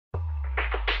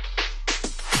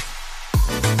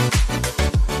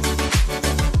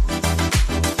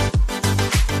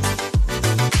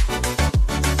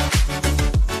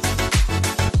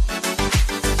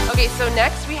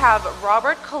have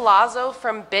Robert Collazo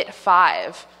from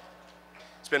Bit5ive.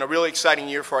 It's been a really exciting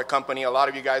year for our company. A lot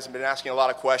of you guys have been asking a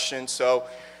lot of questions, so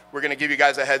we're going to give you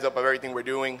guys a heads up of everything we're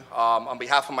doing. On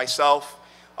behalf of myself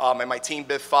and my team,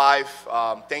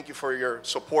 Bit5ive, thank you for your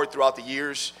support throughout the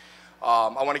years.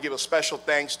 I want to give a special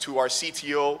thanks to our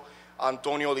CTO,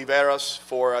 Antonio Oliveras,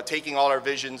 for taking all our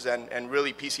visions and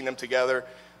really piecing them together.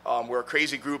 We're a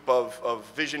crazy group of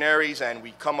visionaries, and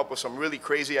we come up with some really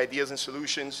crazy ideas and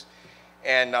solutions.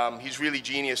 And he's really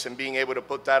genius in being able to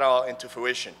put that all into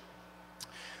fruition.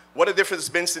 What a difference it's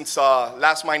been since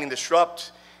last Mining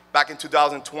Disrupt. Back in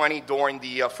 2020, during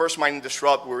the first Mining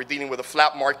Disrupt, we were dealing with a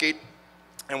flat market,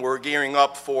 and we were gearing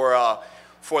up for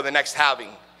the next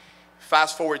halving.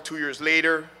 Fast forward 2 years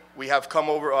later, we have overcome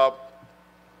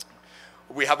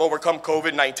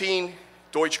COVID-19.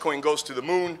 Dogecoin goes to the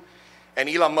moon, and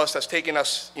Elon Musk has taken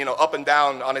us, up and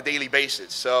down on a daily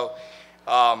basis. So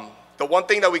the one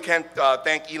thing that we can't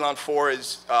thank Elon for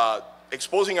is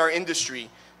exposing our industry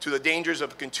to the dangers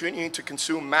of continuing to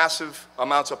consume massive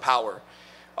amounts of power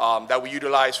that we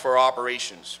utilize for our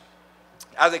operations.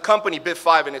 As a company,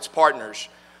 Bit5ive and its partners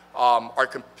are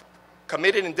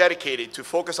committed and dedicated to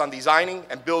focus on designing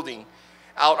and building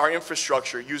out our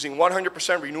infrastructure using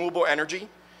 100% renewable energy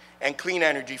and clean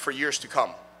energy for years to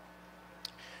come.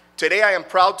 Today, I am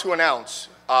proud to announce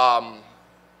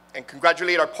and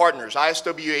congratulate our partners,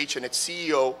 ISWH and its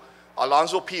CEO,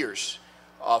 Alonzo Pierce,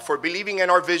 for believing in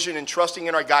our vision and trusting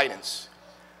in our guidance.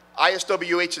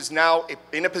 ISWH is now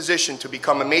in a position to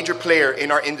become a major player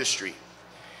in our industry.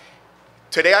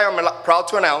 Today, I am proud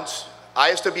to announce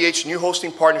ISWH's new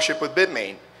hosting partnership with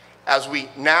Bitmain, as we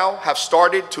now have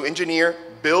started to engineer,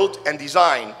 build, and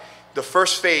design the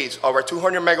first phase of our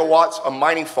 200 megawatts of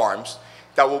mining farms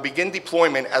that will begin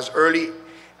deployment as early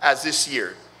as this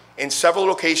year in several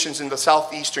locations in the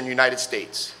southeastern United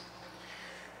States.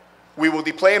 We will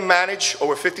deploy and manage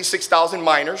over 56,000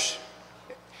 miners.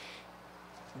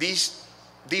 These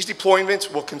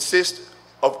deployments will consist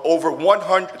of over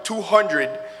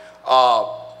 200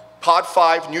 Pod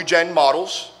 5 new gen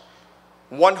models,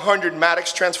 100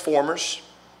 Maddox transformers,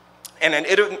 and an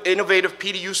innovative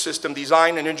PDU system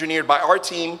designed and engineered by our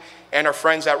team and our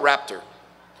friends at Raptor.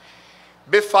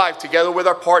 Bit5ive, together with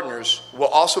our partners, will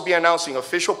also be announcing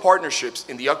official partnerships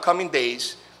in the upcoming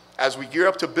days as we gear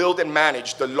up to build and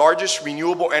manage the largest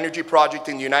renewable energy project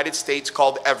in the United States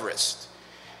called Everest.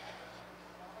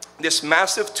 This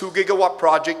massive 2 gigawatt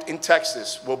project in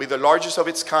Texas will be the largest of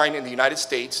its kind in the United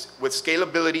States, with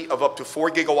scalability of up to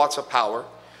 4 gigawatts of power,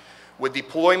 with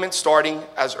deployment starting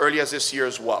as early as this year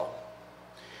as well.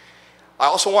 I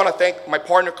also want to thank my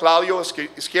partner Claudio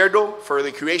Izquierdo for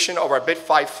the creation of our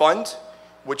Bit5ive Fund,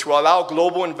 which will allow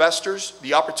global investors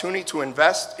the opportunity to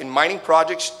invest in mining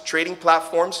projects, trading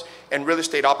platforms, and real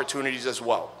estate opportunities as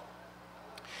well.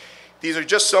 These are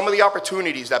just some of the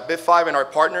opportunities that Bit5ive and our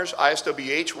partners,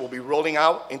 ISWH, will be rolling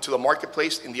out into the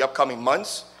marketplace in the upcoming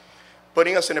months,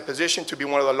 putting us in a position to be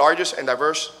one of the largest and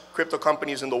diverse crypto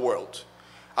companies in the world.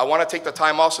 I want to take the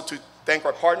time also to thank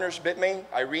our partners, Bitmain,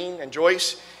 Irene, and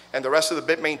Joyce, and the rest of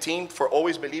the Bitmain team for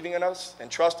always believing in us and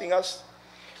trusting us.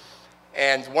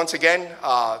 And once again,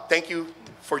 thank you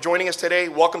for joining us today.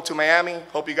 Welcome to Miami.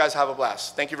 Hope you guys have a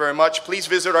blast. Thank you very much. Please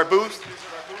visit our booth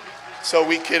so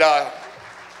we could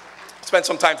spend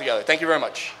some time together. Thank you very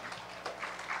much.